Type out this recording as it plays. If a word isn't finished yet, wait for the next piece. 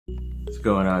What's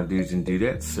going on, dudes and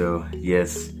dudettes? So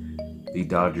yes, the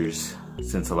Dodgers,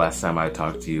 since the last time I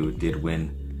talked to you, did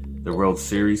win the World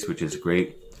Series, which is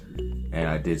great. And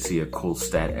I did see a cool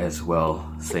stat as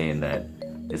well saying that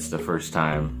it's the first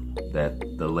time that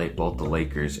both the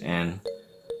Lakers and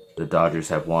the Dodgers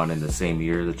have won in the same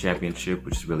year the championship,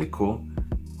 which is really cool.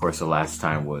 Of course, the last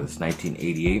time was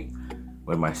 1988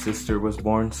 when my sister was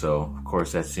born, so of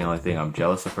course that's the only thing I'm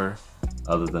jealous of her.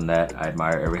 Other than that, I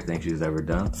admire everything she's ever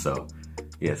done, so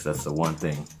yes, that's the one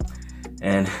thing.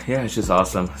 And yeah, it's just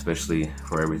awesome, especially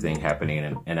for everything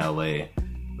happening in LA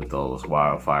with all those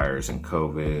wildfires and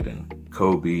COVID and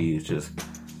Kobe. It's just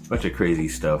a bunch of crazy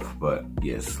stuff, but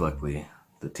yes, luckily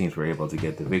the teams were able to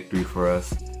get the victory for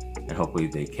us, and hopefully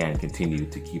they can continue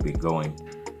to keep it going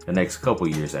the next couple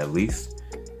years at least.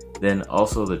 Then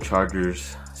also the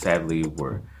Chargers sadly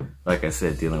were, like I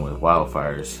said, dealing with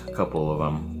wildfires. A couple of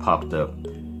them popped up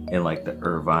in like the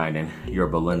Irvine and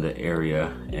Yorba Linda area,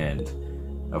 and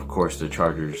of course the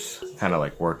Chargers kind of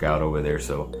like work out over there,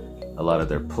 so a lot of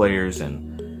their players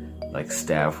and like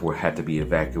staff had to be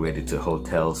evacuated to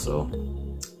hotels. So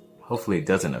hopefully it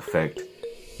doesn't affect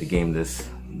the game this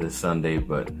Sunday,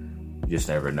 but you just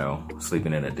never know,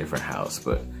 sleeping in a different house.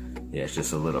 But yeah, it's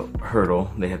just a little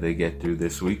hurdle they have to get through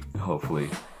this week. Hopefully,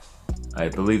 I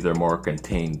believe they're more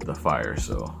contained the fire,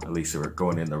 so at least we're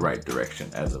going in the right direction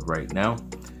as of right now.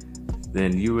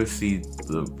 Then USC,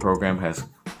 the program, has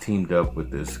teamed up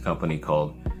with this company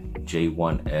called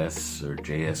J1S or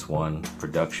JS1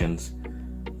 Productions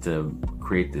to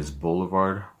create this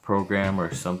Boulevard program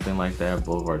or something like that,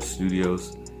 Boulevard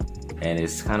Studios, and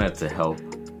it's kind of to help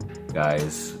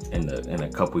guys in a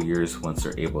couple years once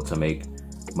they're able to make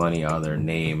money on their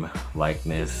name,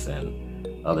 likeness,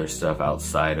 and other stuff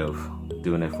outside of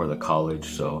doing it for the college.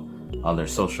 So on their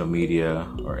social media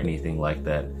or anything like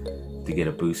that, to get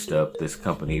a boost up, this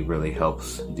company really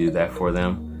helps do that for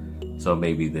them. So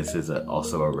maybe this is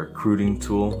also a recruiting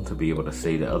tool to be able to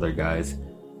say to other guys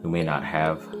who may not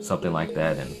have something like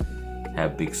that and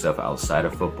have big stuff outside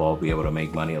of football, be able to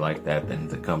make money like that, than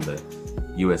to come to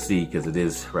USC, because it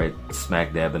is right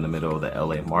smack dab in the middle of the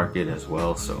LA market as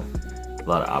well. So a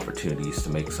lot of opportunities to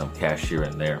make some cash here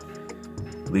and there,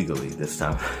 legally this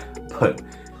time. But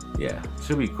yeah,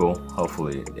 should be cool.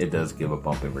 Hopefully it does give a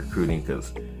bump in recruiting,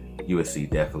 because USC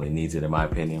definitely needs it in my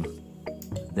opinion.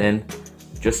 Then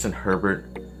Justin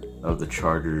Herbert of the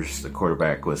Chargers, the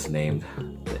quarterback, was named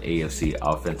the AFC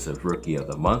Offensive Rookie of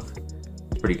the Month.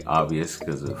 Pretty obvious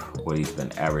because of what he's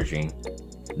been averaging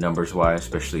numbers wise,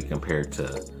 especially compared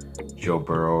to Joe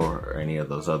Burrow or any of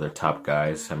those other top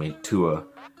guys. I mean, Tua,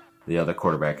 the other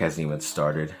quarterback, hasn't even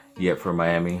started yet for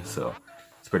Miami, so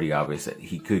it's pretty obvious that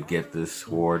he could get this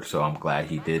award, so I'm glad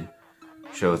he did.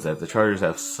 Shows that the Chargers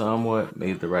have somewhat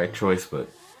made the right choice, but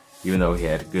even though he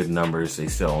had good numbers, they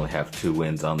still only have 2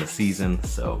 wins on the season,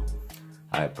 so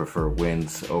I prefer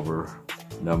wins over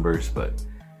numbers, but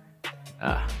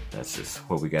that's just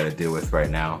what we got to deal with right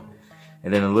now.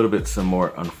 And then a little bit some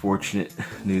more unfortunate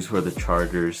news for the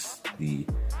Chargers. The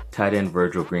tight end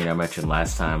Virgil Green, I mentioned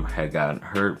last time, had gotten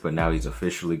hurt, but now he's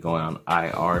officially going on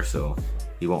IR, so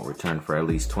he won't return for at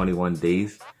least 21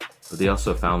 days. But they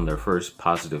also found their first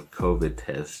positive COVID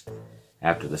test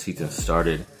after the season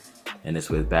started, and it's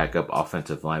with backup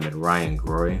offensive lineman Ryan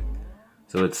Groy.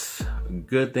 So it's a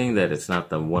good thing that it's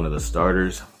not one of the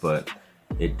starters, but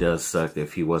it does suck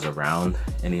if he was around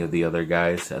any of the other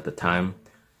guys at the time.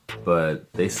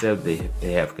 But they said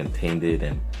they have contained it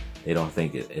and they don't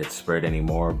think it's spread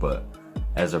anymore. But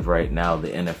as of right now, the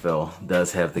NFL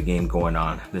does have the game going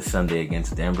on this Sunday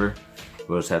against Denver.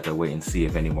 We'll just have to wait and see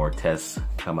if any more tests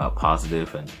come out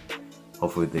positive, and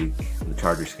hopefully the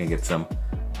Chargers can get some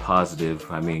positive,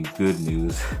 good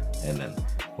news, and then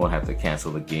won't have to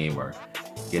cancel the game or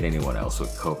get anyone else with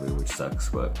COVID, which sucks.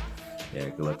 But yeah,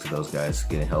 good luck to those guys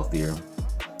getting healthier.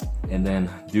 And then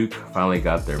Duke finally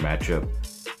got their matchup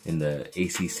in the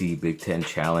ACC Big Ten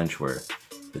Challenge, where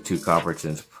the two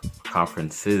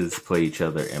conferences play each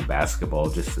other in basketball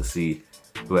just to see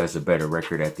who has a better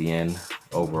record at the end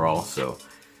overall. So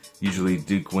usually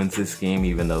Duke wins this game,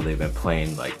 even though they've been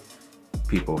playing like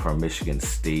people from Michigan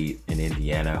State and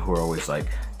Indiana, who are always like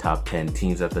top 10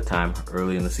 teams at the time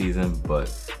early in the season. But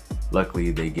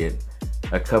luckily they get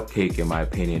a cupcake, in my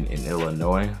opinion, in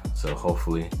Illinois. So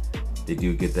hopefully they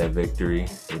do get that victory.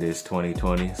 It is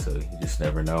 2020, so you just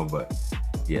never know. But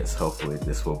yes, hopefully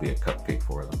this will be a cupcake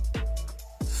for them.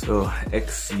 So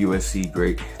ex-USC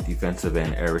great defensive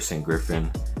end Everson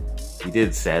Griffin, he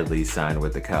did sadly sign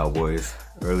with the Cowboys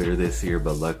earlier this year,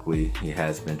 but luckily he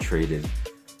has been traded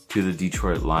to the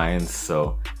Detroit Lions,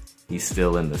 so he's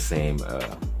still in the same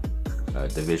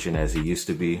division as he used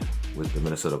to be with the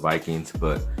Minnesota Vikings,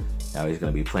 but now he's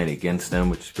going to be playing against them,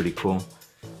 which is pretty cool.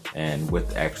 And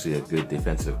with actually a good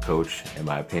defensive coach, in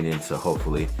my opinion, so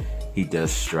hopefully he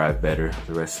does strive better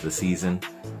the rest of the season.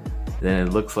 Then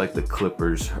it looks like the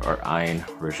Clippers are eyeing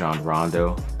Rajon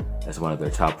Rondo as one of their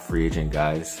top free agent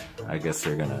guys. I guess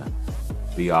they're going to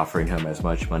be offering him as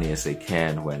much money as they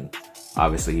can, when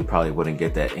obviously he probably wouldn't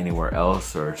get that anywhere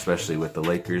else, or especially with the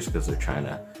Lakers, because they're trying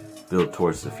to build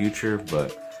towards the future.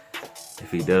 But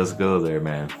if he does go there,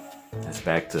 man, it's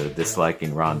back to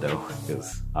disliking Rondo,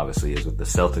 because obviously he was with the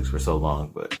Celtics for so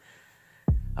long, but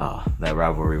that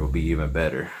rivalry will be even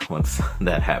better once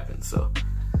that happens. So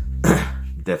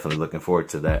definitely looking forward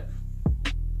to that.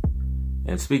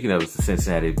 And speaking of the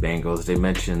Cincinnati Bengals, they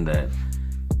mentioned that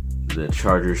the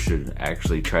Chargers should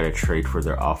actually try to trade for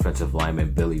their offensive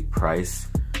lineman, Billy Price.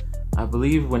 I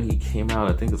believe when he came out,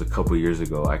 I think it was a couple years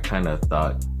ago, I kind of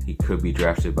thought he could be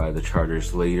drafted by the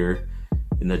Chargers later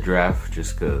in the draft,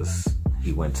 just because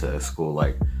he went to a school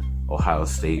like Ohio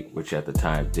State, which at the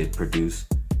time did produce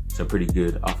some pretty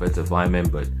good offensive linemen,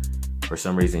 but for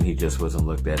some reason he just wasn't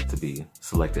looked at to be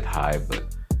selected high.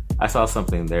 But I saw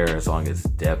something there as long as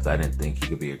depth. I didn't think he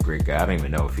could be a great guy. I don't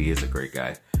even know if he is a great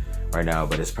guy right now,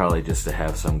 but it's probably just to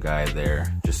have some guy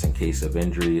there just in case of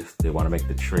injury if they want to make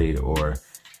the trade, or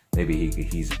maybe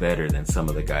he's better than some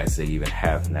of the guys they even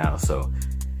have now. So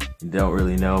you don't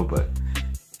really know, but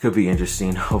it could be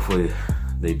interesting. Hopefully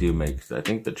they do make, I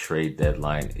think the trade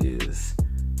deadline is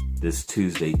this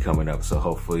Tuesday coming up, so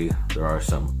hopefully there are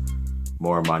some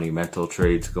more monumental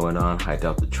trades going on. I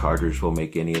doubt the Chargers will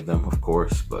make any of them, of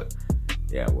course, but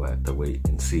yeah, we'll have to wait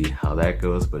and see how that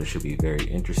goes, but it should be very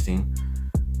interesting.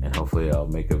 And hopefully I'll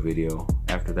make a video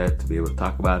after that to be able to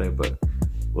talk about it, but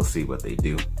we'll see what they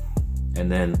do.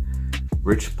 And then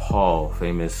Rich Paul,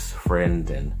 famous friend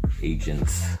and agent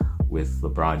with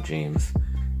LeBron James,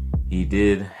 he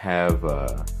did have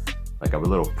like a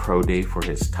little pro day for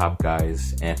his top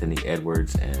guys, Anthony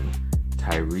Edwards and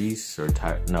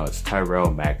it's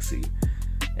Tyrell Maxey.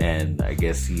 And I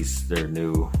guess he's their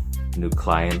new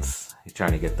clients. He's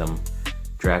trying to get them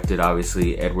drafted.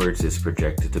 Obviously, Edwards is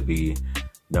projected to be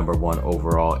 #1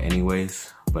 overall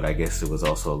anyways, but I guess it was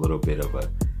also a little bit of a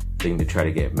thing to try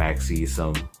to get Maxey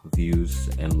some views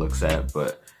and looks at.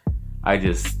 But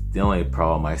the only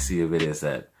problem I see of it is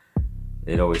that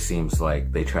it always seems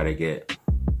like they try to get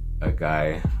a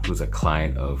guy who's a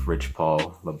client of Rich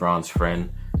Paul, LeBron's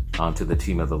friend, onto the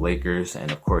team of the Lakers.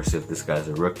 And of course, if this guy's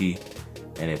a rookie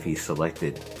and if he's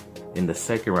selected in the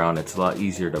second round, it's a lot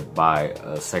easier to buy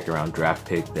a second round draft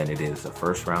pick than it is a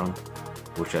first round,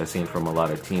 which I've seen from a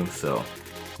lot of teams. So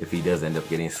if he does end up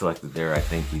getting selected there, I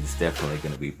think he's definitely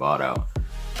going to be bought out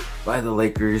by the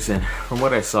Lakers. And from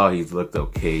what I saw, he's looked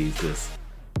okay. He's just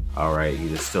all right. He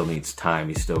just still needs time.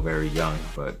 He's still very young,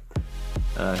 but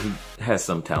he has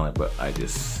some talent. But I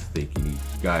just think you need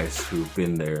guys who've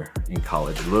been there in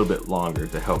college a little bit longer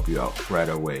to help you out right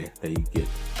away that you get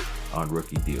on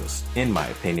rookie deals, in my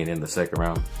opinion, in the second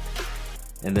round.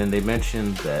 And then they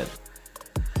mentioned that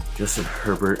Justin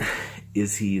Herbert,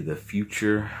 is he the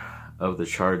future of the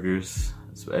Chargers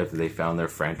after they found their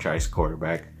franchise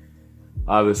quarterback?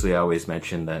 Obviously, I always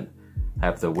mention that I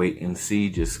have to wait and see,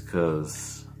 just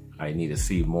because I need to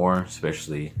see more,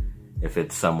 especially if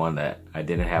it's someone that I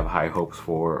didn't have high hopes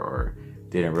for or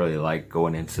didn't really like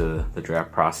going into the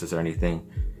draft process or anything.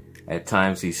 At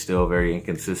times, he's still very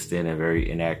inconsistent and very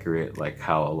inaccurate, like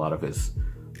how a lot of his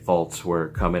faults were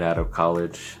coming out of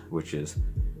college, which is,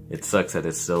 it sucks that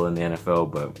it's still in the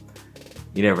NFL, but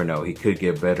you never know. He could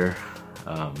get better.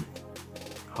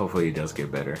 Hopefully he does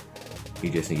get better. He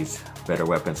just needs better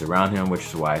weapons around him, which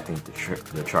is why I think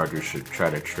the Chargers should try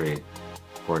to trade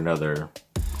for another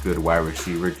good wide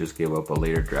receiver. Just give up a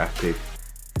later draft pick,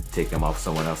 take him off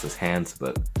someone else's hands.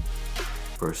 But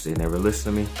of course, they never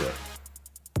listen to me. But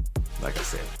like I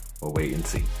said, we'll wait and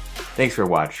see. Thanks for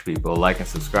watching, people. Like and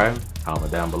subscribe.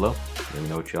 Comment down below. Let me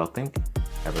know what y'all think.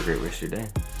 Have a great rest of your day.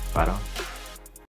 Bye, dog.